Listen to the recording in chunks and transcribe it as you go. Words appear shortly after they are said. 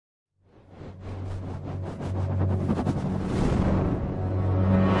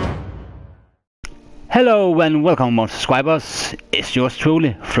Hello and welcome more subscribers, it's yours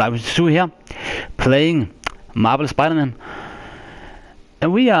truly, Fly52 here, playing Marvel Spider-Man.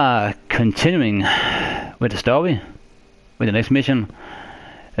 And we are continuing with the story, with the next mission,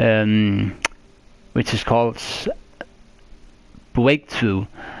 which is called Breakthrough.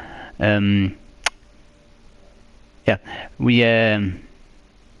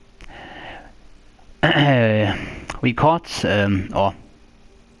 We caught, or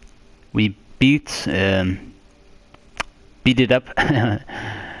we beat it up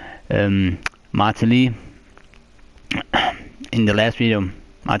Martin Lee in the last video.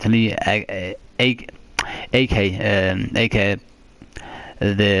 Martin Lee, aka the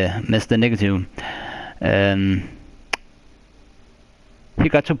Mr. Negative. He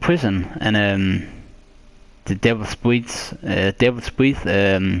got to prison, and the Devil's Breath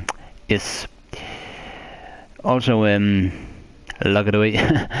is also locked away.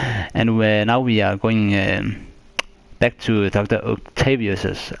 And now we are going back to Dr.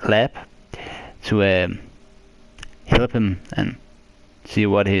 Octavius's lab to help him and see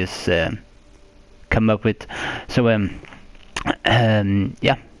what he's come up with. So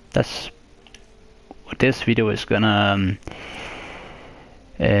yeah, that's what this video is gonna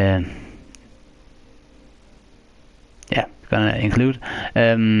include.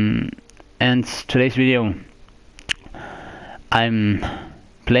 And today's video, I'm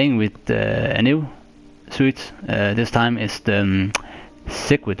playing with a new suit. This time it's the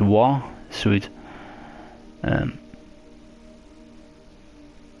Secret War suit.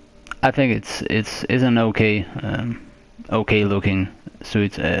 I think it's an okay looking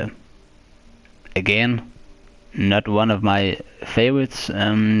suit. Again, not one of my favorites,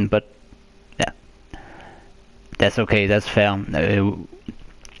 but yeah, that's okay. That's fair.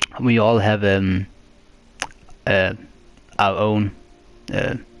 We all have our own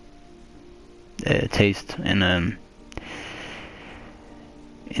taste in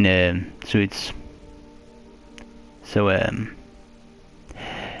suits. So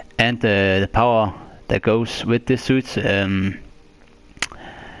and the power that goes with this suits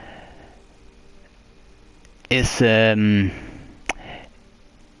is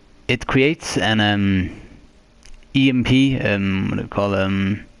it creates an EMP, what do you call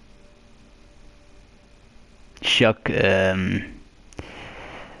shock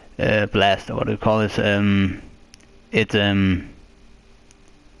blast, or what do you call it? It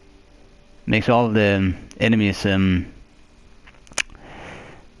makes all the enemies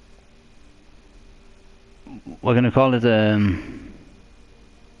we're gonna call it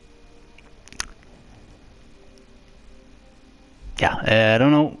I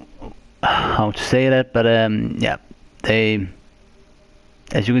don't know how to say that, but yeah, they,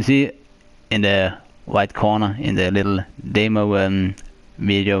 as you can see in the white corner in the little demo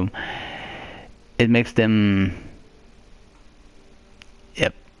video, it makes them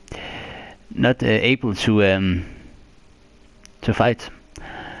not able to fight.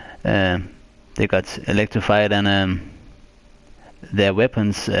 They got electrified, and their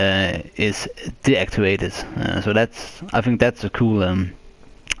weapons is deactivated. So that's, I think that's a cool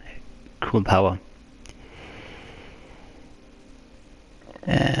power.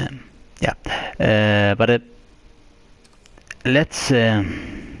 But let's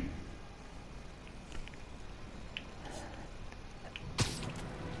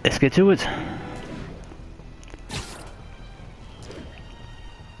get to it.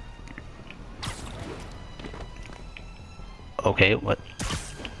 Okay, what?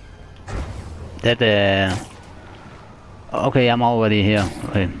 That okay, I'm already here.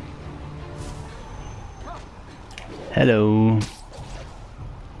 Okay. Hello.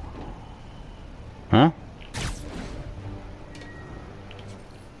 Huh?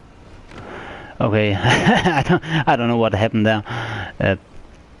 Okay. I don't know what happened there.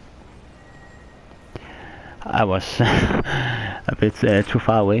 I was a bit too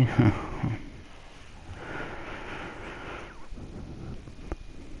far away.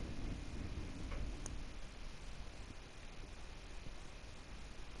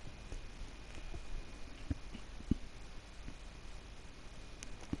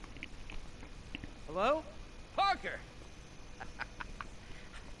 Hello? Parker!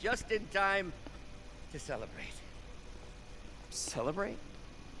 Just in time to celebrate. Celebrate?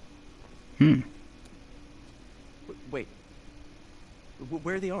 Wait.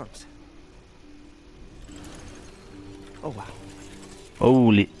 Where are the arms? Oh, wow.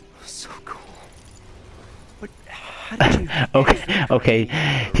 Holy. So cool. But how did you... okay.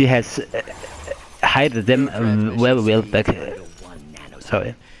 He has hidden them very well back.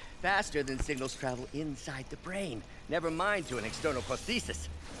 Sorry. Faster than signals travel inside the brain. Never mind to an external prosthesis.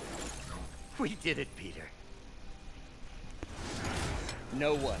 We did it, Peter.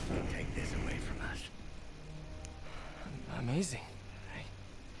 No one can take this away from us. Amazing.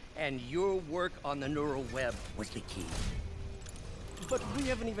 And your work on the neural web was the key. But we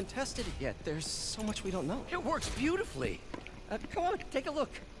haven't even tested it yet. There's so much we don't know. It works beautifully. Come on, take a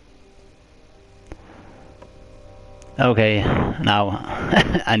look. Okay, now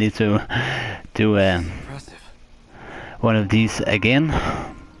I need to do Impressive. one of these again.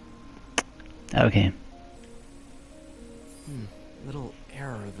 Okay. Little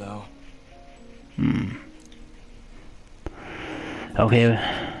error, though. Okay,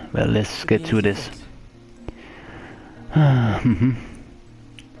 well, let's get to this. I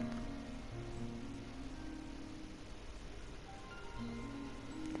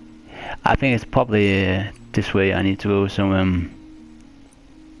think it's probably this way I need to go, so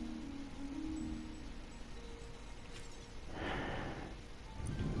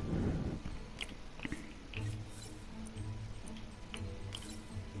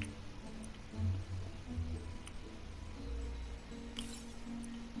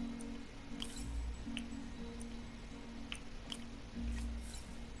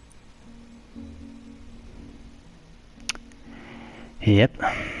yep.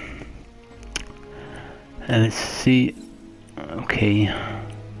 Let's see. Okay.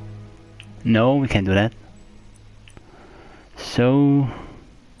 No, we can't do that. So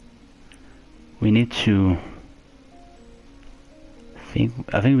we need to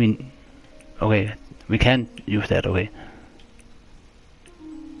I think we okay, we can't use that, okay.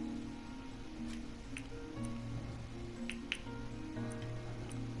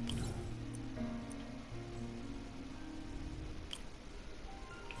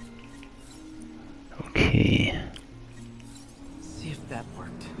 Okay. See if that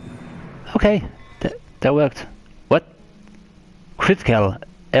worked. Okay, that worked. What? Critical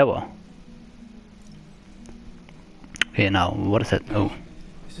error. Okay, now what is that? Oh.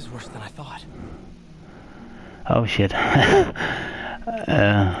 This is worse than I thought. Oh shit.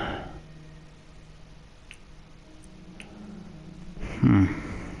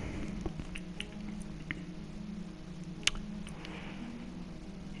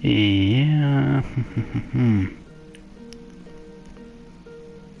 Yeah.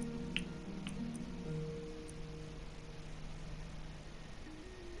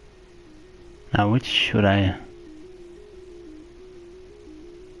 Now which should I?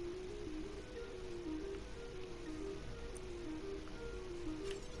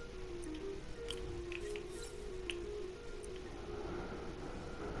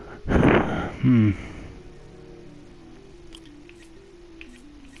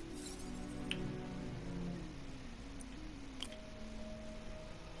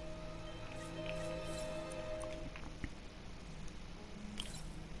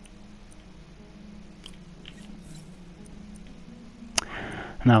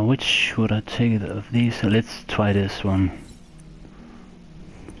 Now which should I take of these? Let's try this one.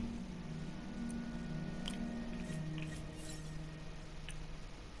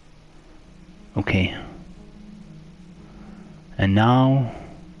 Okay. And now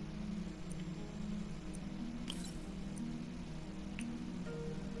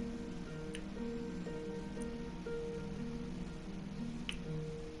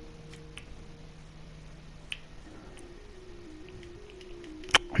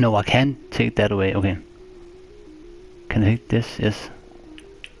no, I can't take that away. Okay. Can I take this? Yes.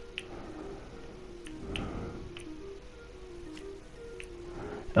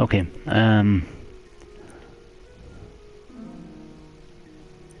 Okay.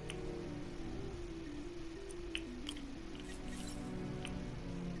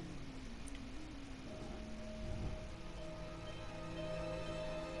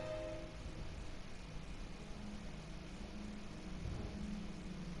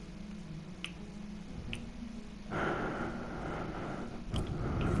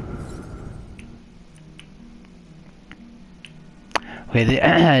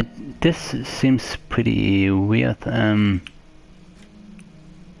 Okay, this seems pretty weird.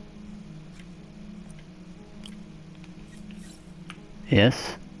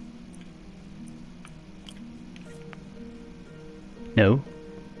 Yes. No.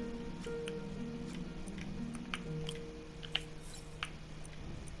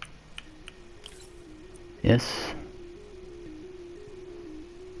 Yes.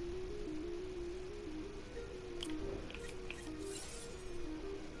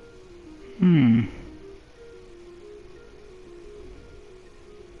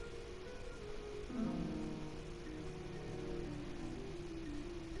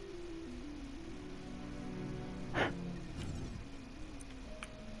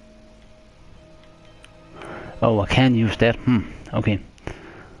 Oh, I can use that. Okay.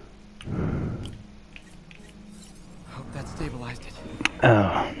 Hope that stabilized it.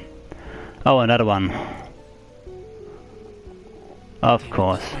 Oh, another one. Of Damn,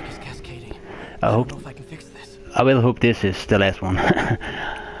 course. this spike is cascading. I I hope. don't know if I can fix this. I will hope this is the last one.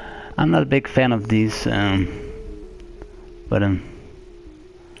 I'm not a big fan of these, but oh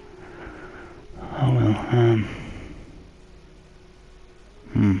well.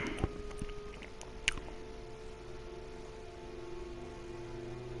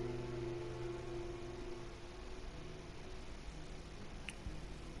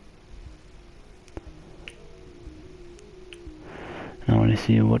 Now let's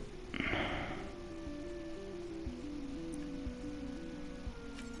see what.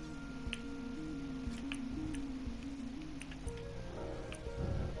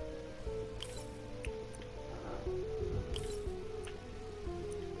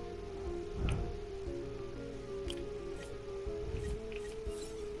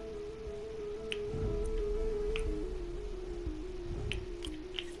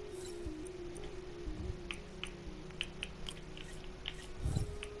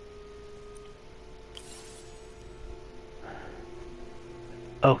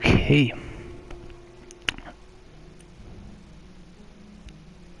 Okay.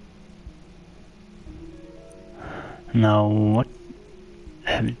 Now what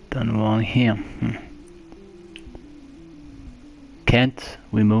have we done wrong here? Can't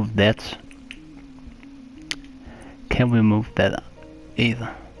we move that? Can we move that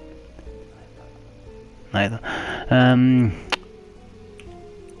either? Neither.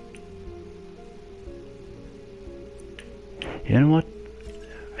 You know what?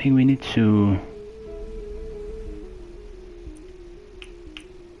 I think we need to.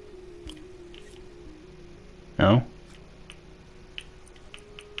 No.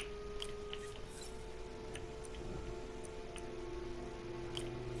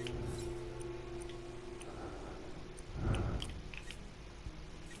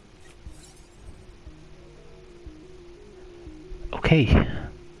 Okay.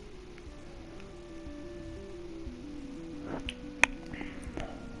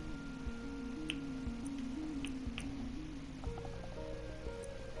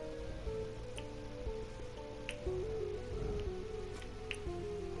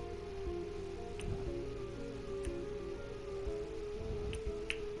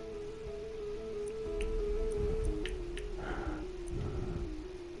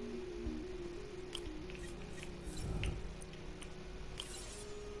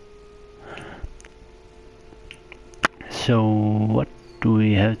 So what do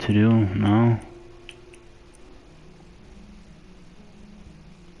we have to do now?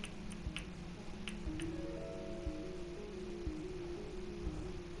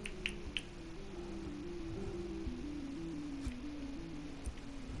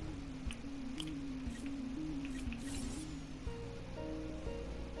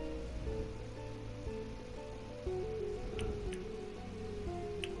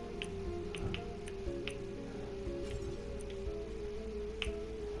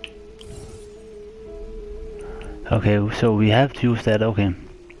 Okay, so we have to use that. Okay.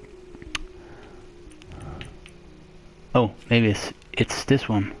 Oh, maybe it's this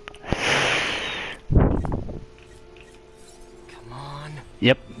one. Come on.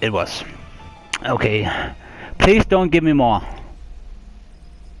 Yep, it was. Okay. Please don't give me more.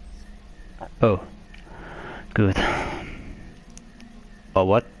 Oh. Good. Or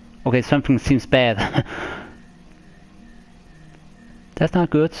what? Okay, something seems bad. That's not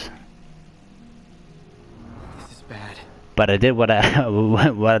good. This is bad. But I did what I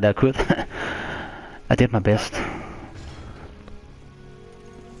what I could. I did my best.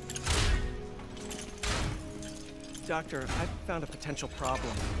 Doctor, I found a potential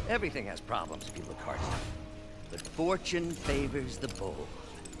problem. Everything has problems if you look hard enough. But fortune favors the bold.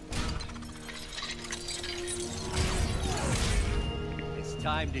 It's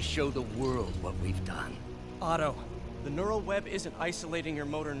time to show the world what we've done. Otto, the neural web isn't isolating your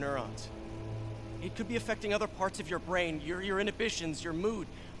motor neurons. It could be affecting other parts of your brain, your inhibitions, your mood.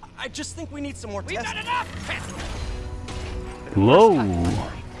 I just think we need some more We've tests. got enough tests! Whoa!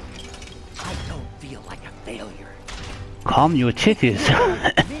 I don't feel like a failure. Calm your titties.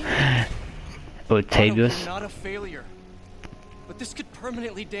 Otto, Octavius. you're not a failure. But this could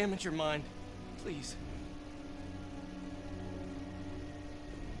permanently damage your mind. Please.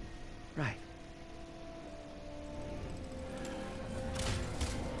 Right.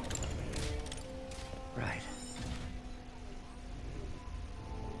 Right.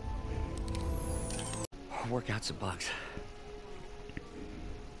 Work out some bugs.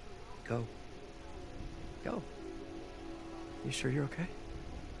 Go. Go. You sure you're okay?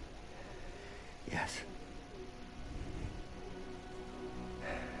 Yes.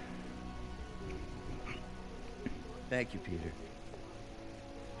 Thank you, Peter.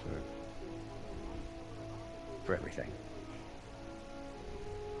 For everything.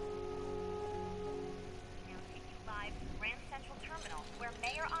 Live Grand Central Terminal, where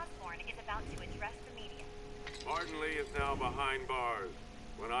Mayor Osborne is about to address the media. Martin Lee is now behind bars.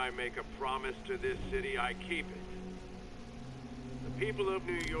 When I make a promise to this city, I keep it. The people of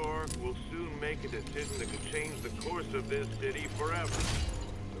New York will soon make a decision that could change the course of this city forever.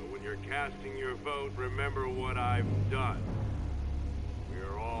 So when you're casting your vote, remember what I've done. We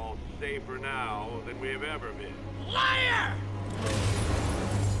are all safer now than we have ever been. Liar!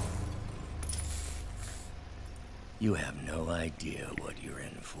 You have no idea what you're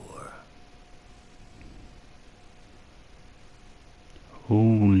in for.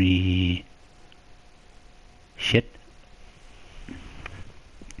 Holy shit.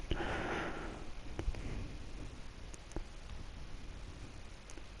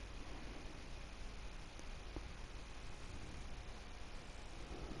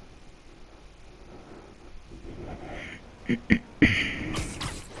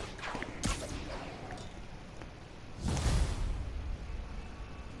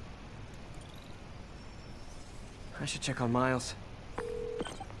 I should check on Miles.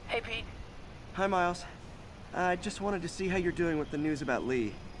 Hey, Pete. Hi, Miles. I just wanted to see how you're doing with the news about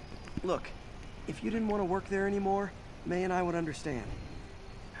Lee. Look, if you didn't want to work there anymore, May and I would understand.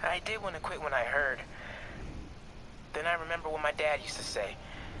 I did want to quit when I heard. Then I remember what my dad used to say.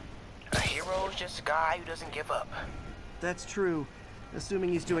 A hero is just a guy who doesn't give up. That's true, assuming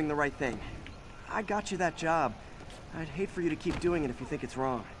he's doing the right thing. I got you that job. I'd hate for you to keep doing it if you think it's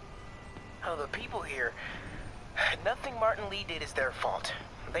wrong. Oh, the people here. Nothing Martin Lee did is their fault.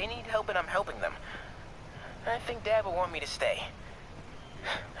 They need help and I'm helping them. I think Dad would want me to stay.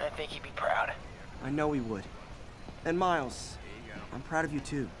 I think he'd be proud. I know he would. And Miles, I'm proud of you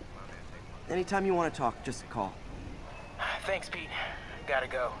too. Anytime you want to talk, just call. Thanks, Pete. Gotta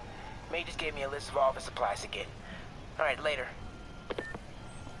go. May just gave me a list of all the supplies to get. Alright, later.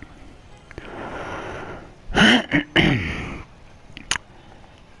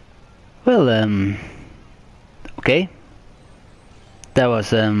 Well, okay. That was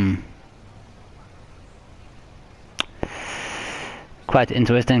quite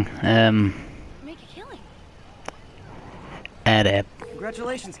interesting. Make a killing. And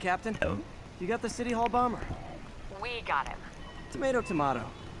Congratulations, Captain. You got the City Hall bomber. We got him. Tomato, tomato.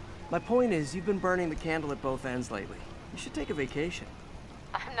 My point is, you've been burning the candle at both ends lately. You should take a vacation.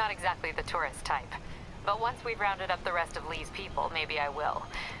 I'm not exactly the tourist type, but once we've rounded up the rest of Lee's people, maybe I will.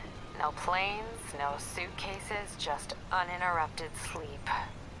 No planes, no suitcases, just uninterrupted sleep.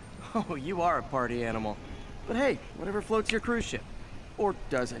 Oh, you are a party animal. But hey, whatever floats your cruise ship. Or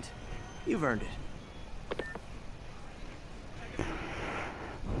doesn't. You've earned it.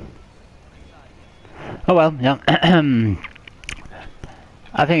 oh well, yeah.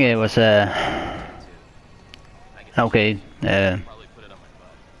 I think it was okay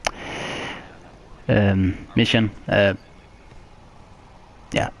mission.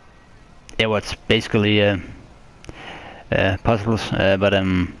 Yeah, it was basically puzzles, but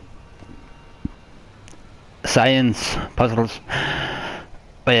science puzzles.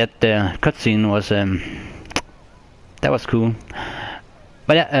 But yeah, the cutscene was that was cool.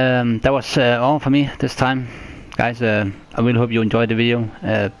 But yeah, that was all for me this time, guys. I really hope you enjoyed the video,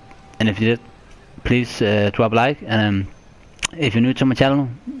 and if you did, please drop a like, and if you're new to my channel,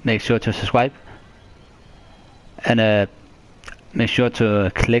 make sure to subscribe, and make sure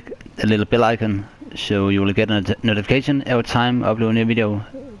to click the little bell icon so you will get a notification every time I upload a new video,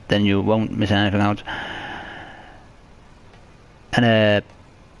 then you won't miss anything out. And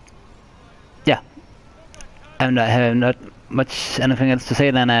yeah, and I have not much anything else to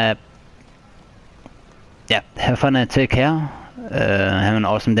say than yeah, have fun and take care. Have an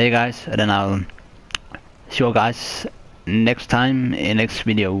awesome day, guys, and then I'll see you guys next time in next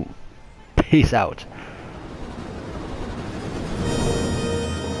video. Peace out.